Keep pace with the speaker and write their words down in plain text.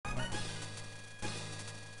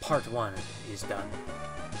Part 1 is done.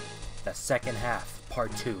 The second half,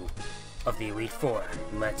 Part 2 of the Elite Four.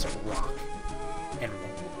 Let's rock and roll.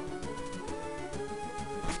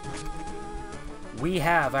 We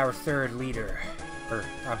have our third leader,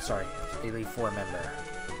 Elite Four member.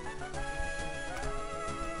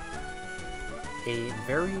 A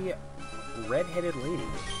very red-headed lady.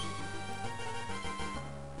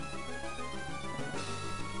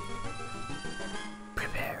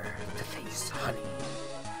 Prepare to face Honey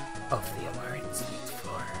of the Alliance Elite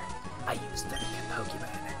Four. I use deck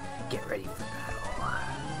Pokemon. Get ready for battle.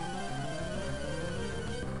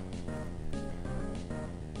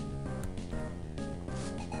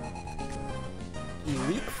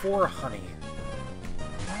 Elite Four Honey.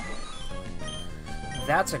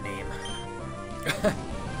 That's a name.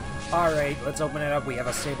 Alright, let's open it up. We have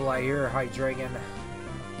a Sableye here. Hi, Dragon.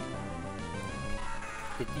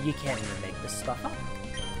 You can't even make this stuff up.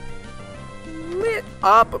 Lit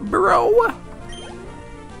up, bro!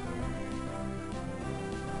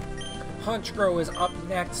 Honchkrow is up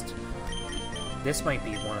next. This might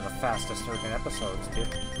be one of the fastest certain episodes, dude.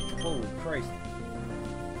 Holy Christ.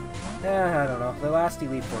 I don't know. The last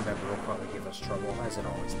Elite Four member will probably give us trouble, as it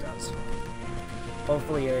always does.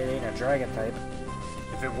 Hopefully it ain't a Dragon type.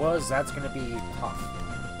 If it was, that's gonna be tough.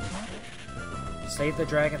 Save the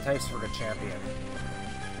Dragon types for the champion.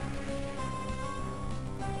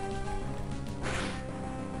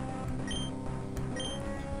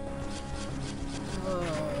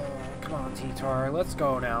 Come on, T-Tar. Let's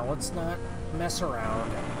go now. Let's not mess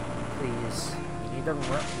around. Please. You need to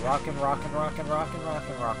rock and rock and rock and rock and rock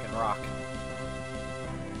and rock and rock.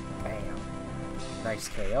 Bam. Nice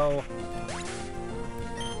KO.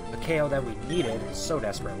 A KO that we needed so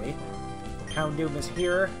desperately. Houndoom is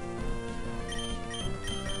here.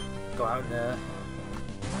 Go out in the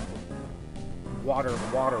water,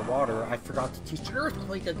 water, water. I forgot to teach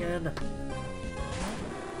Earthquake again.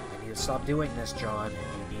 I need to stop doing this, John.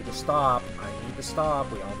 You need to stop. I need to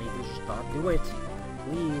stop. We all need to stop. Do it.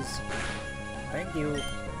 Please. Thank you.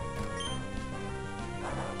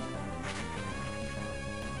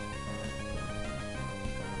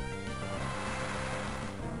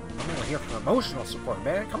 I'm only here for emotional support,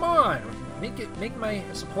 man. Come on! Make my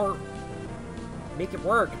support... Make it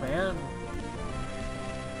work, man.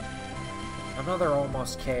 Another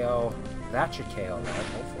almost KO. That should KO that,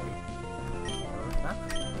 hopefully. Or not.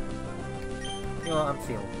 You know, I'm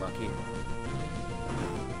feeling lucky.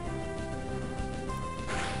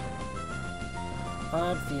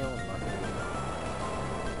 I'm feeling lucky.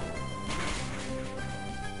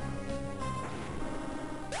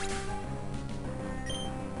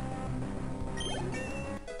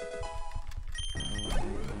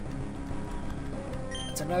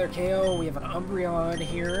 It's another KO. We have an Umbreon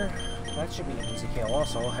here. That should be an easy KO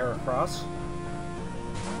also. Heracross.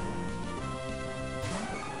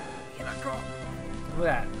 Look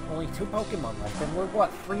at that. Only 2 Pokemon left. And we're,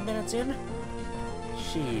 what, 3 minutes in?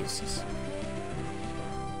 Jesus.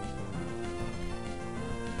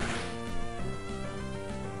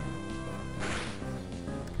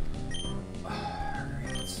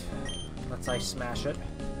 Alright. Let's Ice Smash it.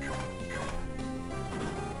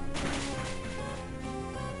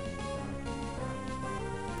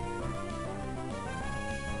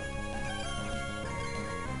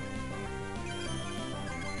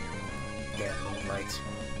 Yeah, Moonlight.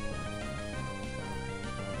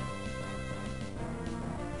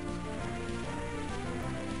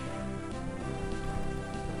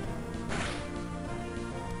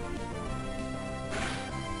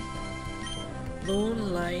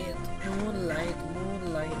 Moonlight, moonlight,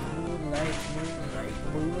 moonlight, moonlight, moonlight,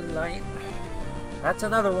 moonlight. That's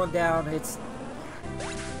another one down. It's...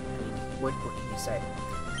 What can you say?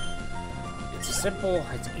 It's simple,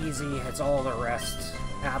 it's easy, it's all the rest.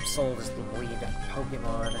 Absol is the lead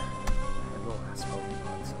Pokemon. And the last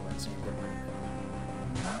Pokemon, so let's see.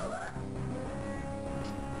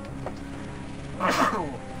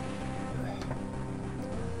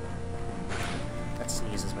 That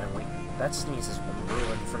sneeze has been that sneeze has been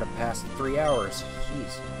brewing for the past 3 hours.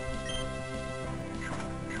 Jeez.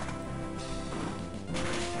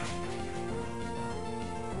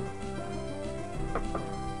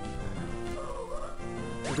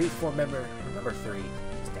 Elite Four member number 3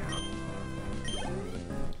 is down.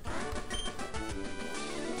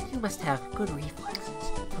 You must have good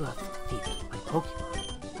reflexes to have defeated my Pokemon.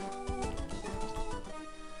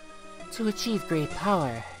 To achieve great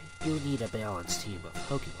power, you need a balanced team of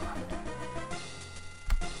Pokemon.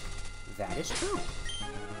 That is true.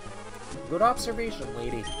 Good observation,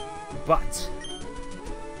 lady. But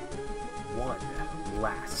one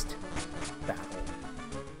last battle.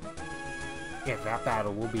 And that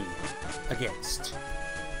battle will be against...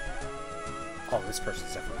 Oh, this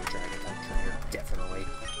person's definitely a dragon type trainer. Definitely.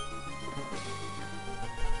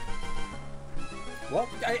 Well,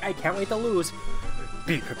 I can't wait to lose.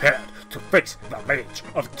 Be prepared to face the rage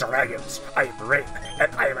of dragons. I am Rain,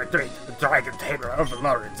 and I am a great dragon tamer of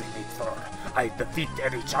Lawrence Elite Four. I defeat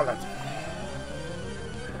any challenge.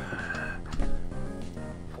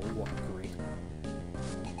 Oh, great.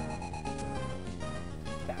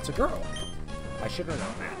 That's a girl. I should have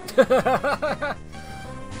known that.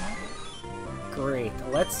 Great.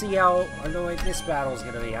 Let's see how annoying this battle is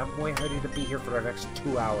going to be. I'm quite ready to be here for the next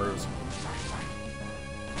 2 hours.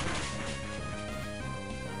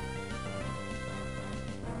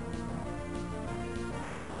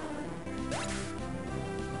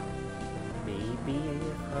 Maybe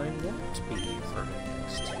I won't be for the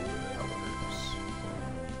next 2 hours.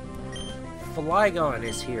 Flygon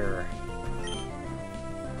is here.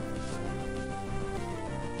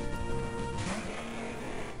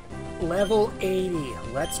 Level 80.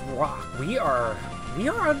 Let's rock. We are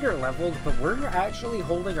under leveled, but we're actually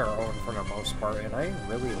holding our own for the most part, and I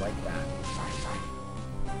really like that.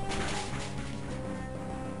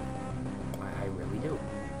 I really do.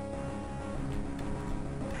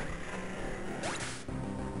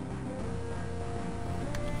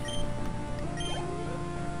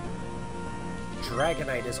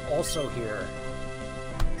 Dragonite is also here.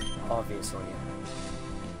 Obviously.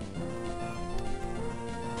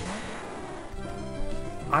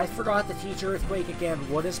 I forgot to teach Earthquake again.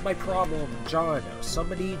 What is my problem? John,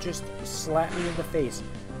 somebody just slap me in the face.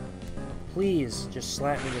 Please, just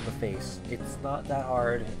slap me in the face. It's not that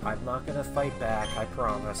hard. I'm not gonna fight back, I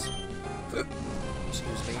promise.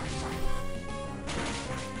 Excuse me.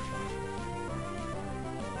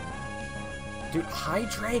 Dude, High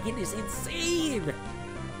Dragon is insane!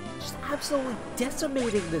 Just absolutely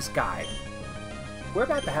decimating this guy. We're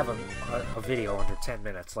about to have a video under 10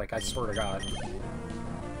 minutes, like, I swear to God.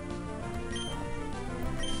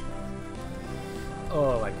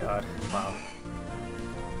 Oh my God, wow.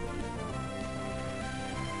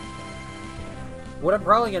 What I'm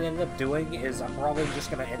probably going to end up doing is I'm probably just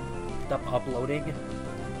going to end up uploading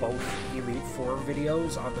both Elite Four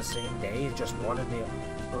videos on the same day, just one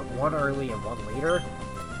early and one later.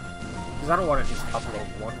 Because I don't want to just upload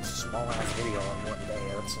one small-ass video on one day.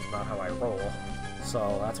 That's not how I roll.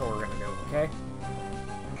 So that's what we're going to do, okay?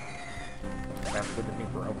 That's good to me,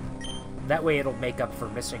 bro. That way it'll make up for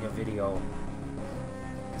missing a video.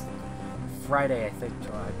 Friday, I think,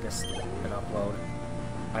 I missed an upload.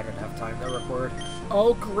 I didn't have time to record.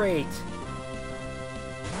 Oh, great!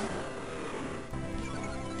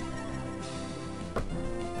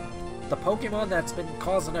 The Pokemon that's been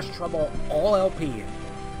causing us trouble all LP.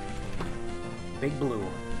 Big Blue.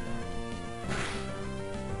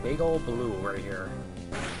 Big old Blue right here.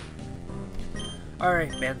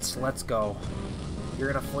 Alright, Mints, let's go.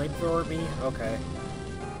 You're gonna flamethrower me? Okay.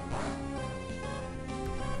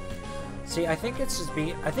 See, I think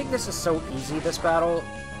this is so easy, this battle.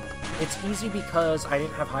 It's easy because I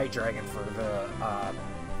didn't have High Dragon for the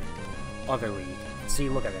other league. See,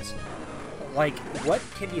 look at this. Like, what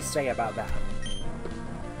can you say about that?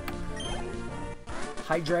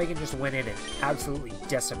 High Dragon just went in and absolutely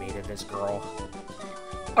decimated this girl.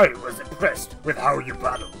 I was impressed with how you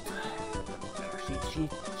battled.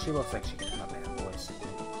 She looks like she can have a man voice.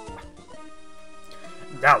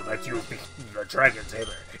 Now that you've beaten the Dragon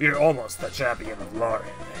Tamer, you're almost the champion of Lauren.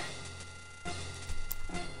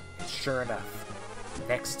 Sure enough,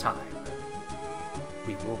 next time,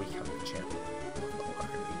 we will become the champion of the Lauren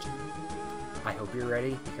region. I hope you're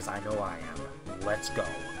ready, because I know I am. Let's go.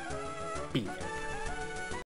 Beat it.